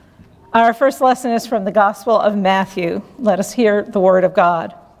Our first lesson is from the Gospel of Matthew. Let us hear the word of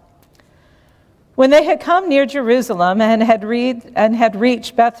God. When they had come near Jerusalem and had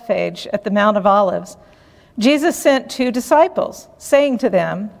reached Bethphage at the Mount of Olives, Jesus sent 2 disciples, saying to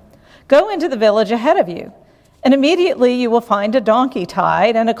them, "Go into the village ahead of you, and immediately you will find a donkey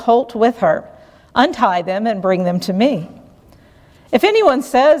tied and a colt with her. Untie them and bring them to me. If anyone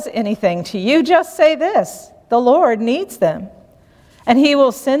says anything to you, just say this, 'The Lord needs them,' and he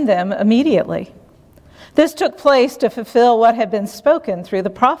will send them immediately." This took place to fulfill what had been spoken through the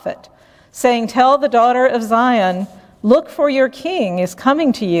prophet, saying, "Tell the daughter of Zion, look, for your king is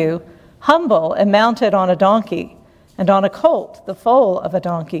coming to you, humble and mounted on a donkey, and on a colt, the foal of a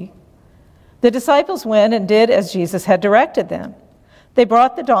donkey." The disciples went and did as Jesus had directed them. They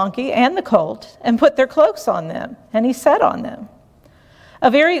brought the donkey and the colt and put their cloaks on them, and he sat on them. A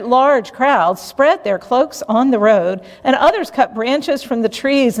very large crowd spread their cloaks on the road, and others cut branches from the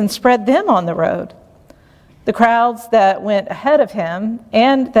trees and spread them on the road. The crowds that went ahead of him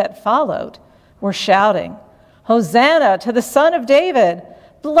and that followed were shouting, "Hosanna to the Son of David!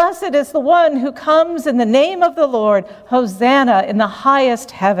 Blessed is the one who comes in the name of the Lord! Hosanna in the highest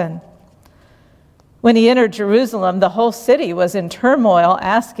heaven!" When he entered Jerusalem, the whole city was in turmoil,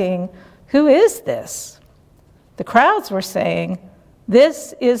 asking, "Who is this?" The crowds were saying,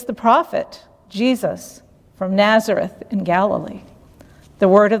 "This is the prophet, Jesus, from Nazareth in Galilee." The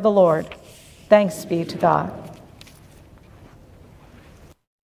word of the Lord. Thanks be to God.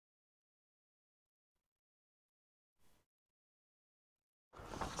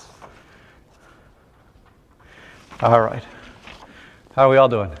 All right. How are we all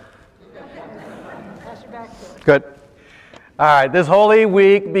doing? Good. All right, this Holy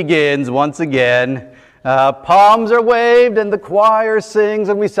Week begins once again. Palms are waved and the choir sings,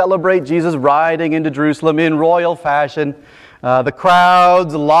 and we celebrate Jesus riding into Jerusalem in royal fashion. The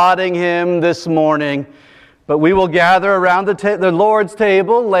crowds lauding him this morning. But we will gather around the Lord's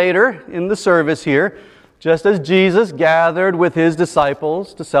table later in the service here, just as Jesus gathered with his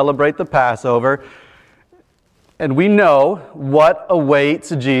disciples to celebrate the Passover. And we know what awaits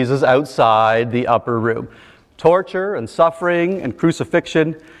Jesus outside the upper room. Torture and suffering and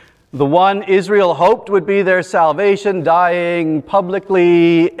crucifixion. The one Israel hoped would be their salvation, dying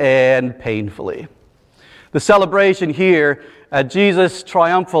publicly and painfully. The celebration here at Jesus'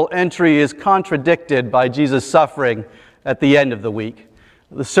 triumphal entry is contradicted by Jesus' suffering at the end of the week.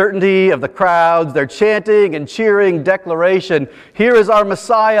 The certainty of the crowds, their chanting and cheering declaration, "Here is our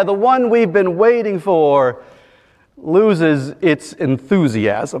Messiah, the one we've been waiting for," loses its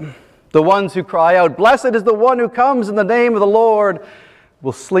enthusiasm. The ones who cry out, "Blessed is the one who comes in the name of the Lord,"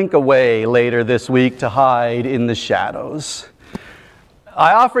 will slink away later this week to hide in the shadows.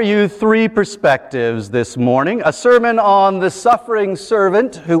 I offer you 3 perspectives this morning, a sermon on the suffering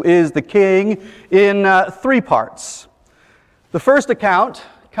servant who is the king in 3 parts. The first account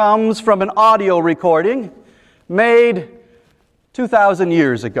comes from an audio recording made 2,000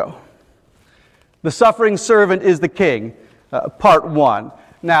 years ago. The suffering servant is the king, part 1.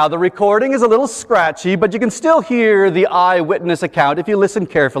 Now, the recording is a little scratchy, but you can still hear the eyewitness account if you listen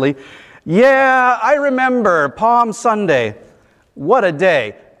carefully. "Yeah, I remember Palm Sunday. What a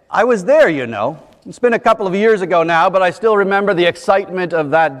day. I was there, you know. It's been a couple of years ago now, but I still remember the excitement of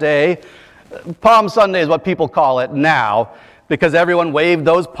that day." Palm Sunday is what people call it now, because everyone waved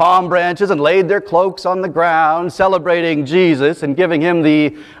those palm branches and laid their cloaks on the ground, celebrating Jesus and giving him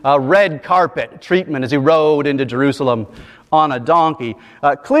the red carpet treatment as he rode into Jerusalem on a donkey.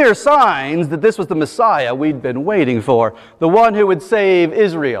 Clear signs that this was the Messiah we'd been waiting for, the one who would save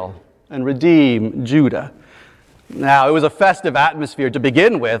Israel and redeem Judah. Now, it was a festive atmosphere to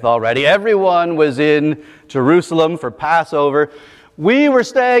begin with already. Everyone was in Jerusalem for Passover. We were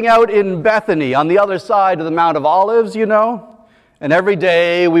staying out in Bethany on the other side of the Mount of Olives, you know. And every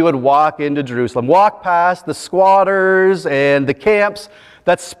day we would walk into Jerusalem, walk past the squatters and the camps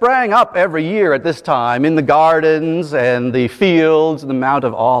that sprang up every year at this time in the gardens and the fields and the Mount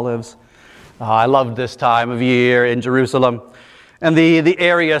of Olives. I loved this time of year in Jerusalem and the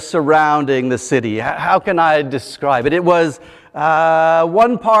area surrounding the city. How can I describe it? It was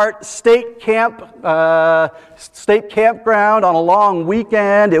one part state campground on a long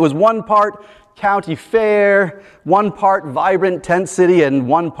weekend. It was one part county fair, one part vibrant tent city, and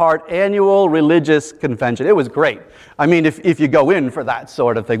one part annual religious convention. It was great. I mean, if you go in for that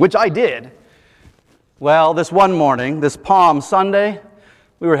sort of thing, which I did. Well, this one morning, this Palm Sunday,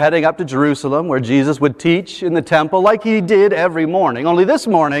 we were heading up to Jerusalem where Jesus would teach in the temple like he did every morning. Only this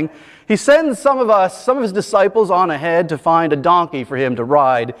morning, he sends some of his disciples on ahead to find a donkey for him to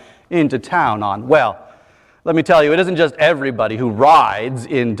ride into town on. Well, Let me tell you, it isn't just everybody who rides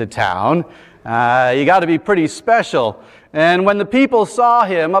into town. You got to be pretty special. And when the people saw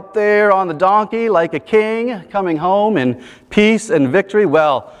him up there on the donkey like a king coming home in peace and victory,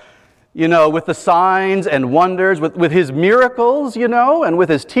 well, with the signs and wonders, with his miracles, and with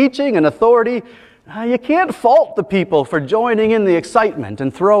his teaching and authority, you can't fault the people for joining in the excitement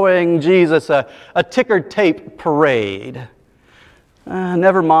and throwing Jesus a ticker tape parade.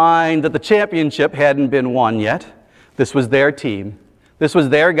 Never mind that the championship hadn't been won yet. This was their team. This was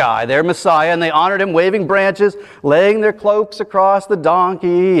their guy, their Messiah, and they honored him waving branches, laying their cloaks across the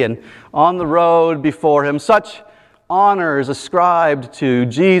donkey and on the road before him. Such honors ascribed to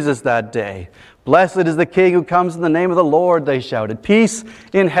Jesus that day. Blessed is the King who comes in the name of the Lord, they shouted. Peace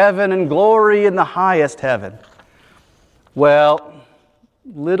in heaven and glory in the highest heaven. Well,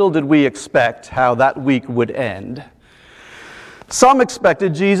 little did we expect how that week would end. Some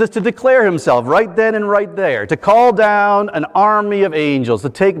expected Jesus to declare himself right then and right there, to call down an army of angels to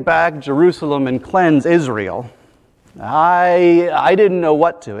take back Jerusalem and cleanse Israel. I didn't know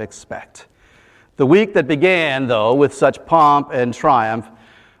what to expect. The week that began, though, with such pomp and triumph,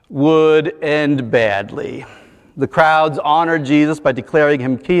 would end badly. The crowds honored Jesus by declaring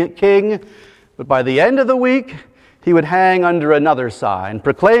him king, but by the end of the week, he would hang under another sign,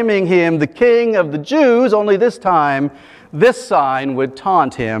 proclaiming him the King of the Jews, only this time, this sign would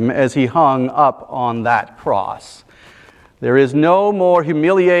taunt him as he hung up on that cross. There is no more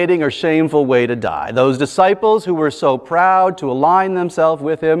humiliating or shameful way to die. Those disciples who were so proud to align themselves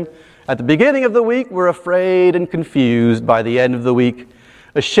with him at the beginning of the week were afraid and confused by the end of the week.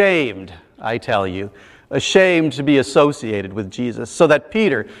 Ashamed, I tell you, ashamed to be associated with Jesus. So that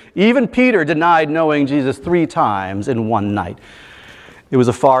even Peter denied knowing Jesus 3 times in one night. It was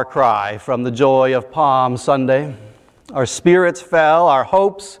a far cry from the joy of Palm Sunday. Our spirits fell, our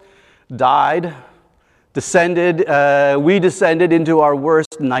hopes died, we descended into our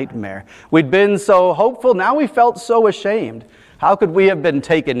worst nightmare. We'd been so hopeful, now we felt so ashamed. How could we have been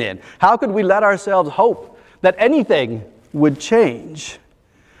taken in? How could we let ourselves hope that anything would change?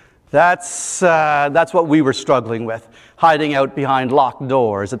 That's what we were struggling with, hiding out behind locked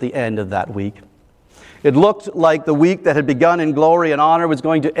doors at the end of that week. It looked like the week that had begun in glory and honor was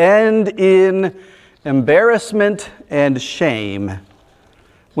going to end in embarrassment and shame.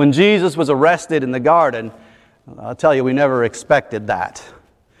 When Jesus was arrested in the garden, I'll tell you, we never expected that.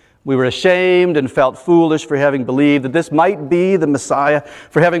 We were ashamed and felt foolish for having believed that this might be the Messiah,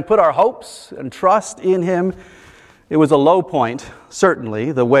 for having put our hopes and trust in him. It was a low point,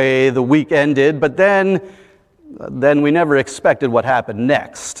 certainly, the way the week ended, but then we never expected what happened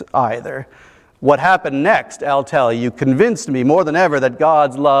next either. What happened next, I'll tell you, convinced me more than ever that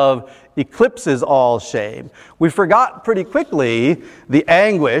God's love eclipses all shame. We forgot pretty quickly the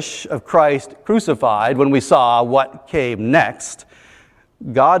anguish of Christ crucified when we saw what came next.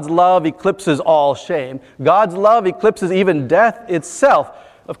 God's love eclipses all shame. God's love eclipses even death itself.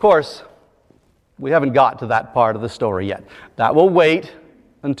 Of course, we haven't got to that part of the story yet. That will wait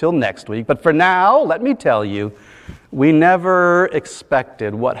until next week. But for now, let me tell you, we never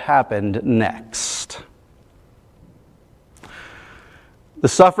expected what happened next. The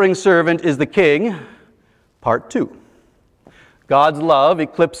suffering servant is the king, part 2. God's love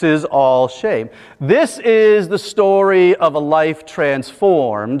eclipses all shame. This is the story of a life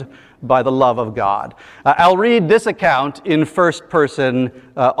transformed by the love of God. I'll read this account in first person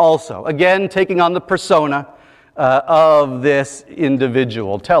also. Again, taking on the persona of this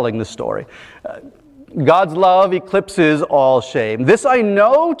individual telling the story. God's love eclipses all shame. This I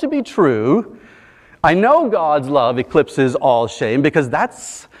know to be true. I know God's love eclipses all shame because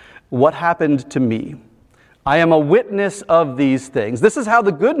that's what happened to me. I am a witness of these things. This is how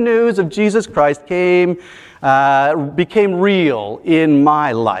the good news of Jesus Christ became real in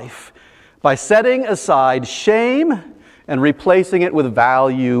my life. By setting aside shame and replacing it with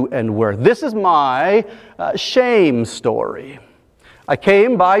value and worth. This is my shame story. I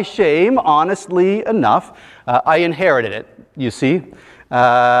came by shame, honestly enough. I inherited it, you see.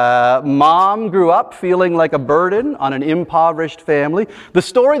 Mom grew up feeling like a burden on an impoverished family. The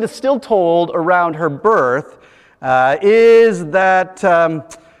story that's still told around her birth is that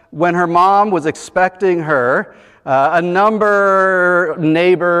when her mom was expecting her, a number of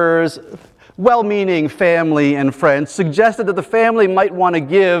neighbors, well-meaning family and friends, suggested that the family might want to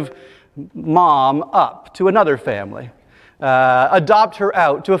give mom up to another family. Adopt her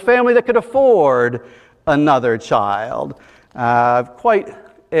out to a family that could afford another child. Quite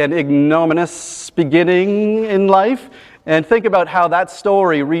an ignominious beginning in life. And think about how that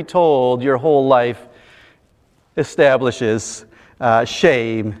story retold your whole life establishes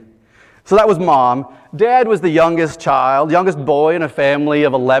shame. So that was mom. Dad was the youngest boy in a family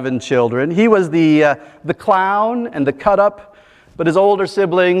of 11 children. He was the clown and the cut-up, but his older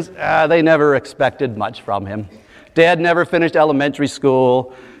siblings, they never expected much from him. Dad never finished elementary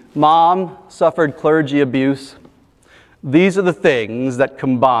school. Mom suffered clergy abuse. These are the things that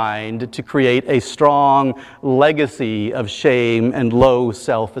combined to create a strong legacy of shame and low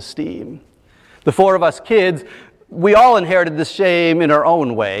self-esteem. The four of us kids, we all inherited this shame in our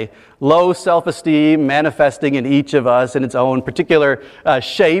own way. Low self-esteem manifesting in each of us in its own particular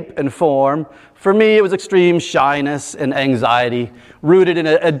shape and form. For me, it was extreme shyness and anxiety, rooted in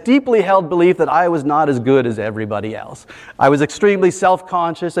a deeply held belief that I was not as good as everybody else. I was extremely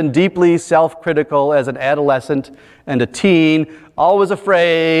self-conscious and deeply self-critical as an adolescent and a teen, always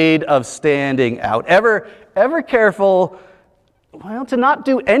afraid of standing out. Ever careful, to not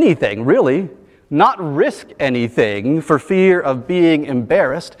do anything, really. Not risk anything for fear of being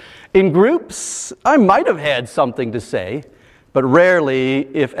embarrassed. In groups, I might have had something to say, but rarely,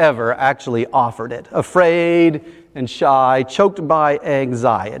 if ever, actually offered it. Afraid and shy, choked by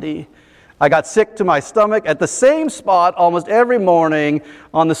anxiety. I got sick to my stomach at the same spot almost every morning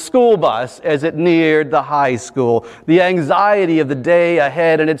on the school bus as it neared the high school. The anxiety of the day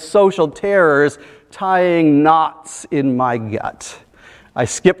ahead and its social terrors tying knots in my gut. I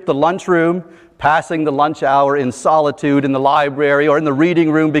skipped the lunchroom, passing the lunch hour in solitude in the library or in the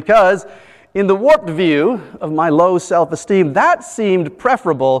reading room because, in the warped view of my low self-esteem, that seemed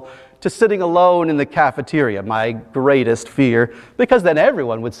preferable to sitting alone in the cafeteria, my greatest fear, because then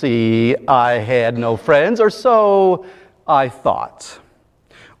everyone would see I had no friends, or so I thought.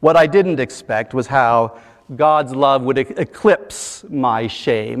 What I didn't expect was how God's love would eclipse my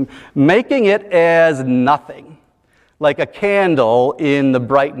shame, making it as nothing, like a candle in the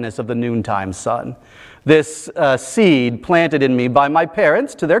brightness of the noontime sun. This seed planted in me by my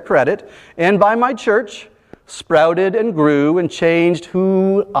parents, to their credit, and by my church, sprouted and grew and changed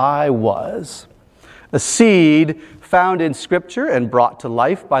who I was. A seed found in Scripture and brought to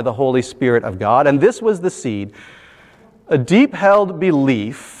life by the Holy Spirit of God. And this was the seed, a deep-held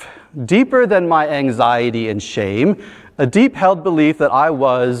belief, deeper than my anxiety and shame, a deep-held belief that I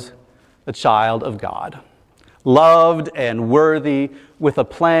was a child of God, loved and worthy, with a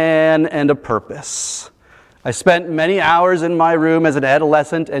plan and a purpose. I spent many hours in my room as an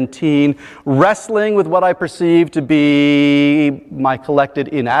adolescent and teen, wrestling with what I perceived to be my collected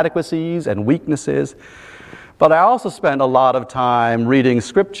inadequacies and weaknesses. But I also spent a lot of time reading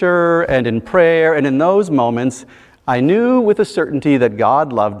Scripture and in prayer, and in those moments, I knew with a certainty that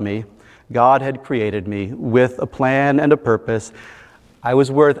God loved me. God had created me with a plan and a purpose. I was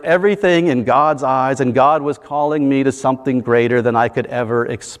worth everything in God's eyes, and God was calling me to something greater than I could ever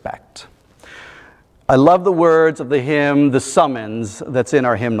expect. I love the words of the hymn, The Summons, that's in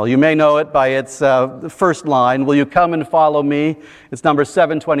our hymnal. You may know it by its first line, "Will you come and follow me?" It's number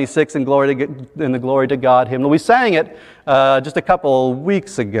 726 in the Glory to God hymnal. We sang it just a couple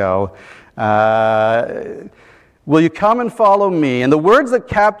weeks ago. Will you come and follow me? And the words that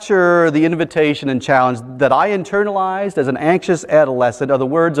capture the invitation and challenge that I internalized as an anxious adolescent are the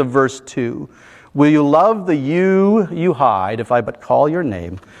words of verse 2. Will you love the you hide if I but call your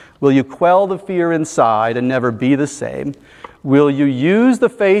name? Will you quell the fear inside and never be the same? Will you use the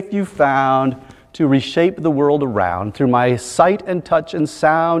faith you found to reshape the world around through my sight and touch and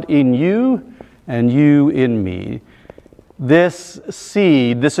sound in you and you in me? This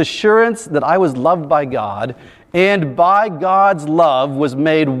seed, this assurance that I was loved by God and by God's love was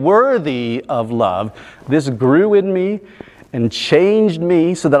made worthy of love, this grew in me and changed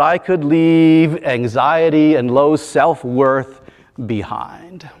me so that I could leave anxiety and low self-worth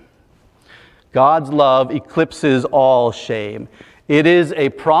behind. God's love eclipses all shame. It is a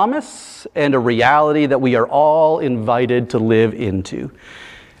promise and a reality that we are all invited to live into.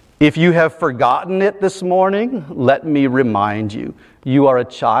 If you have forgotten it this morning, let me remind you. You are a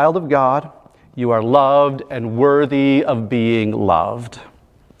child of God. You are loved and worthy of being loved.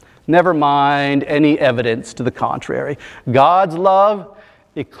 Never mind any evidence to the contrary. God's love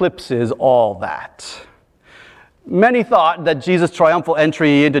eclipses all that. Many thought that Jesus' triumphal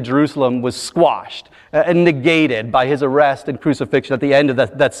entry into Jerusalem was squashed and negated by his arrest and crucifixion at the end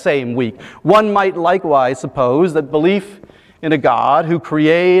of that same week. One might likewise suppose that belief in a God who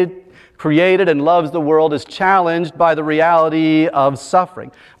created and loves the world is challenged by the reality of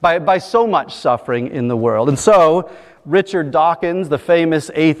suffering, by so much suffering in the world. And so, Richard Dawkins, the famous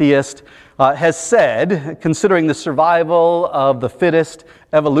atheist, has said, considering the survival of the fittest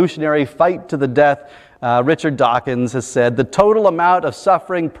evolutionary fight to the death, Richard Dawkins has said, the total amount of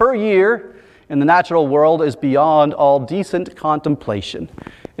suffering per year in the natural world is beyond all decent contemplation.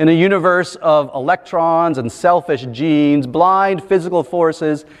 In a universe of electrons and selfish genes, blind physical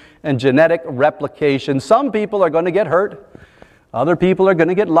forces, and genetic replication, some people are going to get hurt, other people are going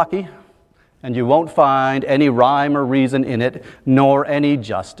to get lucky, and you won't find any rhyme or reason in it, nor any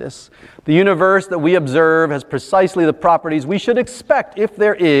justice. The universe that we observe has precisely the properties we should expect if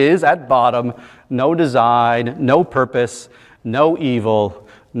there is, at bottom, no design, no purpose, no evil,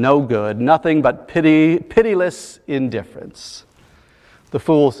 no good, nothing but pitiless indifference. The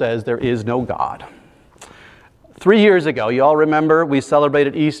fool says there is no God. 3 years ago, you all remember, we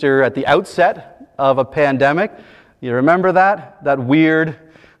celebrated Easter at the outset of a pandemic. You remember that? That weird,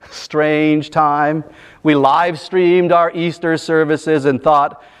 strange time. We live streamed our Easter services and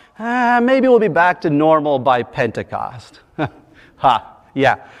thought, maybe we'll be back to normal by Pentecost.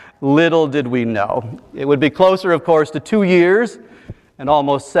 Yeah, little did we know. It would be closer, of course, to 2 years and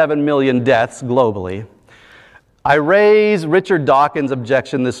almost 7 million deaths globally. I raise Richard Dawkins'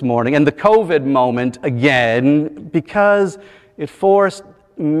 objection this morning and the COVID moment again because it forced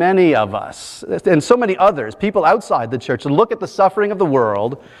many of us and so many others, people outside the church, to look at the suffering of the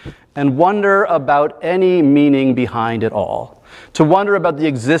world and wonder about any meaning behind it all, to wonder about the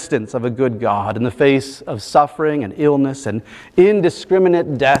existence of a good God in the face of suffering and illness and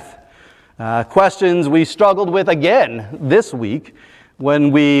indiscriminate death, questions we struggled with again this week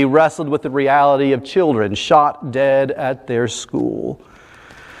when we wrestled with the reality of children shot dead at their school.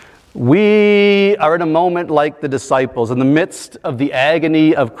 We are in a moment like the disciples in the midst of the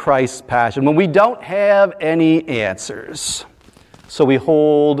agony of Christ's passion, when we don't have any answers. So we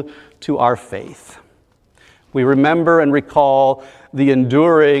hold to our faith. We remember and recall the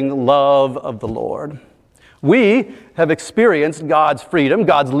enduring love of the Lord. We have experienced God's freedom,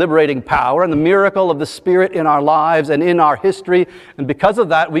 God's liberating power, and the miracle of the Spirit in our lives and in our history. And because of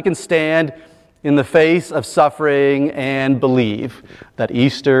that, we can stand in the face of suffering and believe that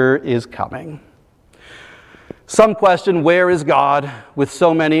Easter is coming. Some question, where is God with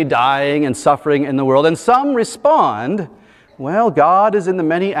so many dying and suffering in the world? And some respond, well, God is in the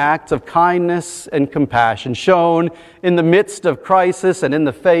many acts of kindness and compassion shown in the midst of crisis and in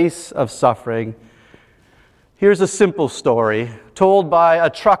the face of suffering. Here's a simple story told by a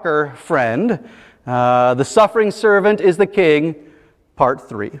trucker friend. The Suffering Servant is the King, Part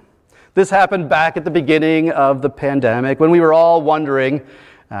 3. This happened back at the beginning of the pandemic when we were all wondering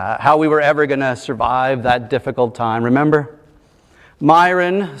how we were ever going to survive that difficult time. Remember?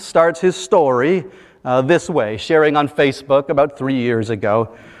 Myron starts his story this way, sharing on Facebook about 3 years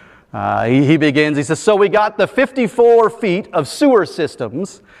ago. He begins, he says, so we got the 54 feet of sewer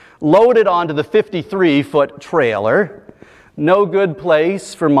systems loaded onto the 53-foot trailer. No good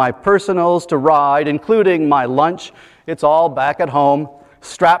place for my personals to ride, including my lunch. It's all back at home,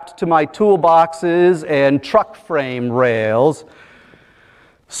 strapped to my toolboxes and truck frame rails.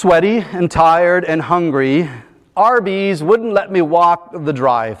 Sweaty and tired and hungry, Arby's wouldn't let me walk the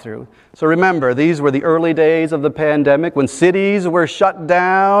drive-thru. So remember, these were the early days of the pandemic when cities were shut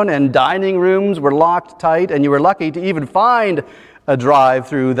down and dining rooms were locked tight, and you were lucky to even find a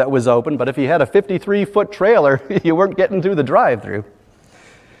drive-thru that was open. But if you had a 53-foot trailer, you weren't getting through the drive-thru.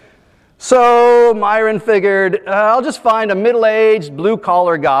 So Myron figured, I'll just find a middle-aged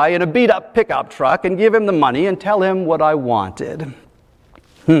blue-collar guy in a beat-up pickup truck and give him the money and tell him what I wanted.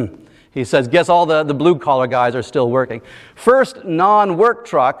 He says, guess all the blue-collar guys are still working. First non-work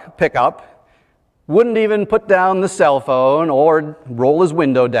truck pickup wouldn't even put down the cell phone or roll his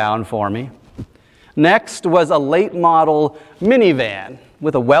window down for me. Next was a late-model minivan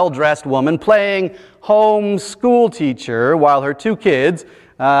with a well-dressed woman playing home school teacher while her two kids,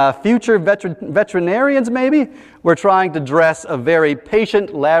 future veterinarians maybe, were trying to dress a very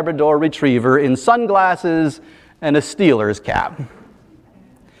patient Labrador retriever in sunglasses and a Steelers cap.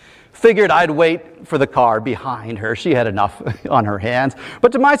 Figured I'd wait for the car behind her. She had enough on her hands.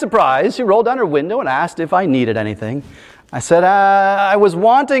 But to my surprise, she rolled down her window and asked if I needed anything. I said, I was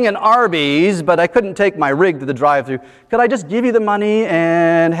wanting an Arby's, but I couldn't take my rig to the drive-thru. Could I just give you the money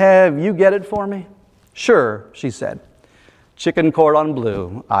and have you get it for me? Sure, she said. Chicken cordon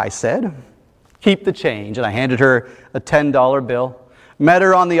bleu, I said. Keep the change. And I handed her a $10 bill. Met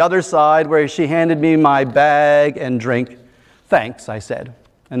her on the other side where she handed me my bag and drink. Thanks, I said.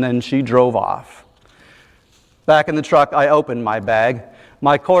 And then she drove off. Back in the truck, I opened my bag,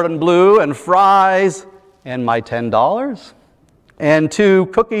 my cordon bleu and fries, and my $10, and 2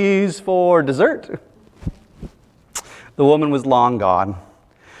 cookies for dessert. The woman was long gone,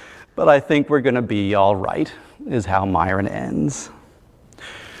 but I think we're going to be all right, is how Myron ends.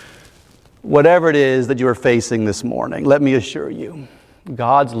 Whatever it is that you are facing this morning, let me assure you,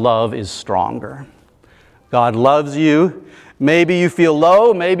 God's love is stronger. God loves you Maybe you feel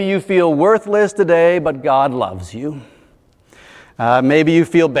low, maybe you feel worthless today, but God loves you. Maybe you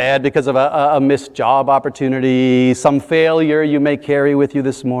feel bad because of a missed job opportunity, some failure you may carry with you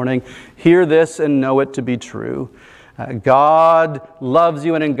this morning. Hear this and know it to be true. God loves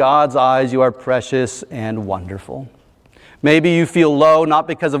you, and in God's eyes you are precious and wonderful. Maybe you feel low not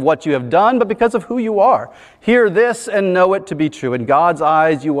because of what you have done, but because of who you are. Hear this and know it to be true. In God's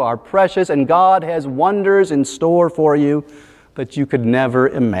eyes you are precious, and God has wonders in store for you that you could never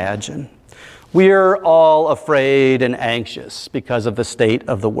imagine. We're all afraid and anxious because of the state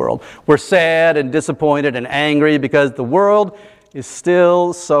of the world. We're sad and disappointed and angry because the world is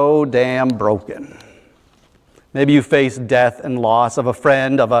still so damn broken. Maybe you face death and loss of a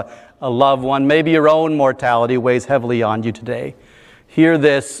friend, of a loved one. Maybe your own mortality weighs heavily on you today. Hear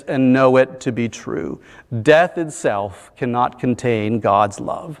this and know it to be true. Death itself cannot contain God's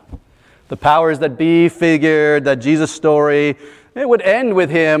love. The powers that be figured that Jesus' story, it would end with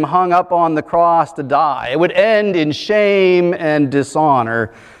him hung up on the cross to die. It would end in shame and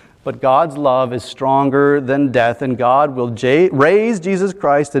dishonor. But God's love is stronger than death, and God will raise Jesus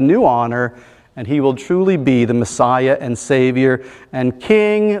Christ to new honor, and he will truly be the Messiah and Savior and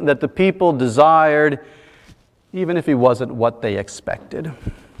King that the people desired, even if he wasn't what they expected.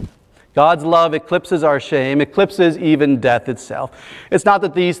 God's love eclipses our shame, eclipses even death itself. It's not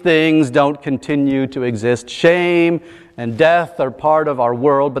that these things don't continue to exist. Shame and death are part of our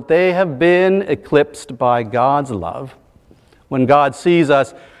world, but they have been eclipsed by God's love. When God sees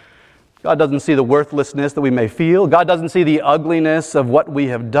us, God doesn't see the worthlessness that we may feel. God doesn't see the ugliness of what we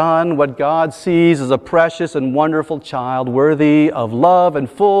have done. What God sees is a precious and wonderful child worthy of love and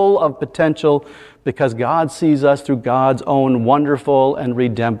full of potential, because God sees us through God's own wonderful and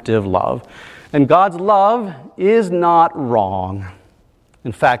redemptive love. And God's love is not wrong.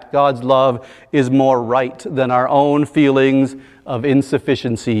 In fact, God's love is more right than our own feelings of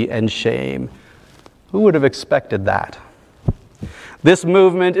insufficiency and shame. Who would have expected that? This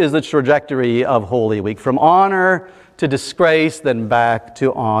movement is the trajectory of Holy Week, from honor to disgrace, then back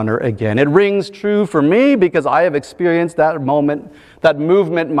to honor again. It rings true for me because I have experienced that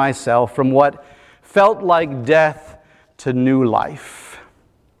movement myself, from what felt like death to new life.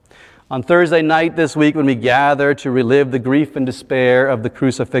 On Thursday night this week, when we gather to relive the grief and despair of the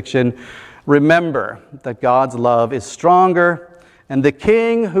crucifixion, remember that God's love is stronger, and the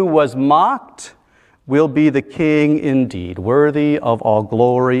King who was mocked will be the King indeed, worthy of all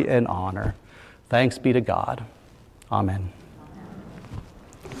glory and honor. Thanks be to God. Amen.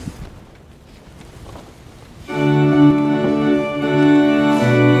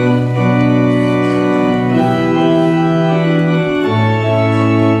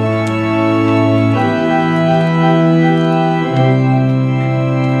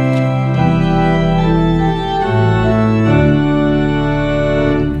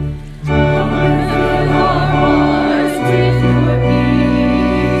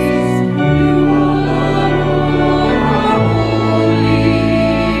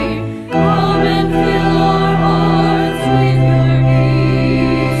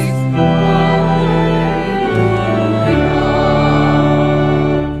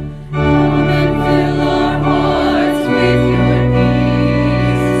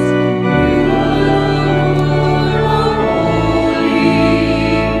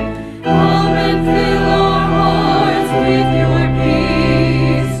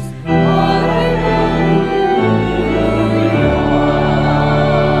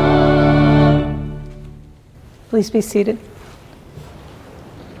 Please be seated.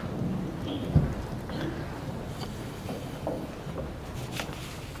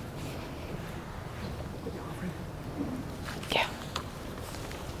 Yeah.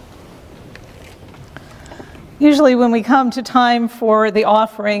 Usually when we come to time for the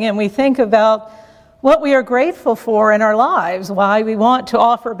offering and we think about what we are grateful for in our lives, why we want to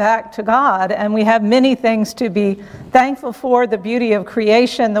offer back to God, and we have many things to be thankful for: the beauty of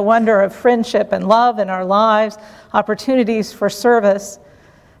creation, the wonder of friendship and love in our lives, opportunities for service.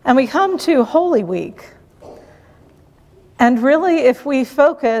 And we come to Holy Week. And really, if we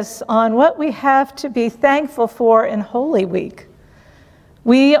focus on what we have to be thankful for in Holy Week,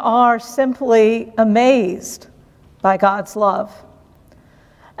 we are simply amazed by God's love.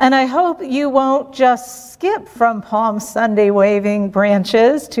 And I hope you won't just skip from Palm Sunday waving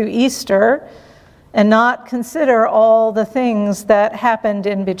branches to Easter and not consider all the things that happened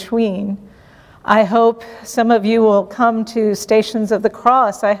in between. I hope some of you will come to Stations of the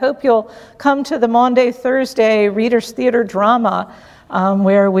Cross. I hope you'll come to the Maundy Thursday Reader's Theater drama,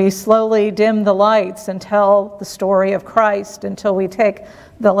 where we slowly dim the lights and tell the story of Christ until we take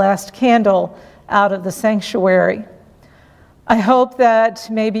the last candle out of the sanctuary. I hope that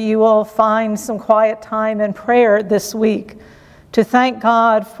maybe you will find some quiet time in prayer this week to thank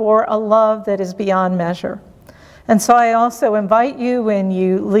God for a love that is beyond measure. And so I also invite you, when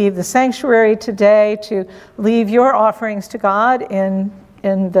you leave the sanctuary today, to leave your offerings to God in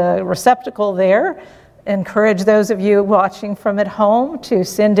the receptacle there. Encourage those of you watching from at home to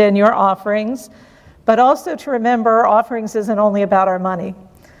send in your offerings, but also to remember offerings isn't only about our money.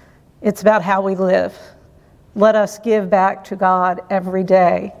 It's about how we live. Let us give back to God every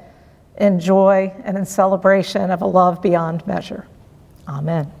day in joy and in celebration of a love beyond measure.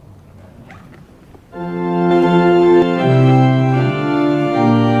 Amen.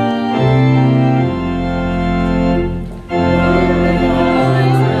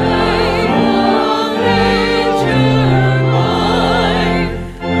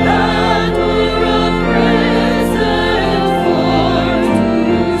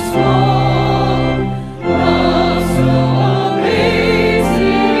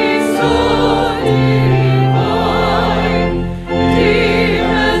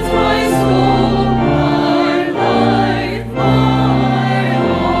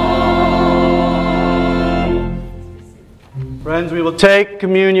 Friends, we will take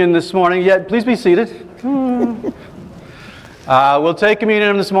communion this morning. Yeah, please be seated. We'll take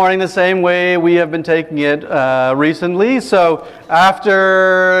communion this morning the same way we have been taking it recently. So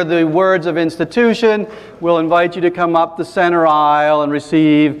after the words of institution, we'll invite you to come up the center aisle and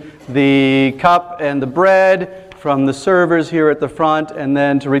receive the cup and the bread from the servers here at the front, and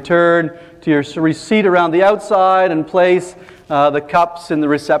then to return to your seat around the outside and place the cups in the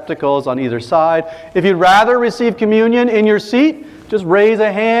receptacles on either side. If you'd rather receive communion in your seat, just raise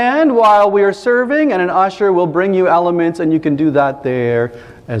a hand while we are serving, and an usher will bring you elements, and you can do that there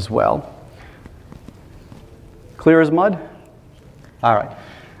as well. Clear as mud? All right.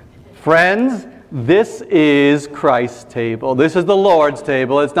 Friends, this is Christ's table. This is the Lord's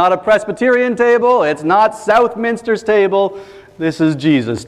table. It's not a Presbyterian table. It's not Southminster's table. This is Jesus'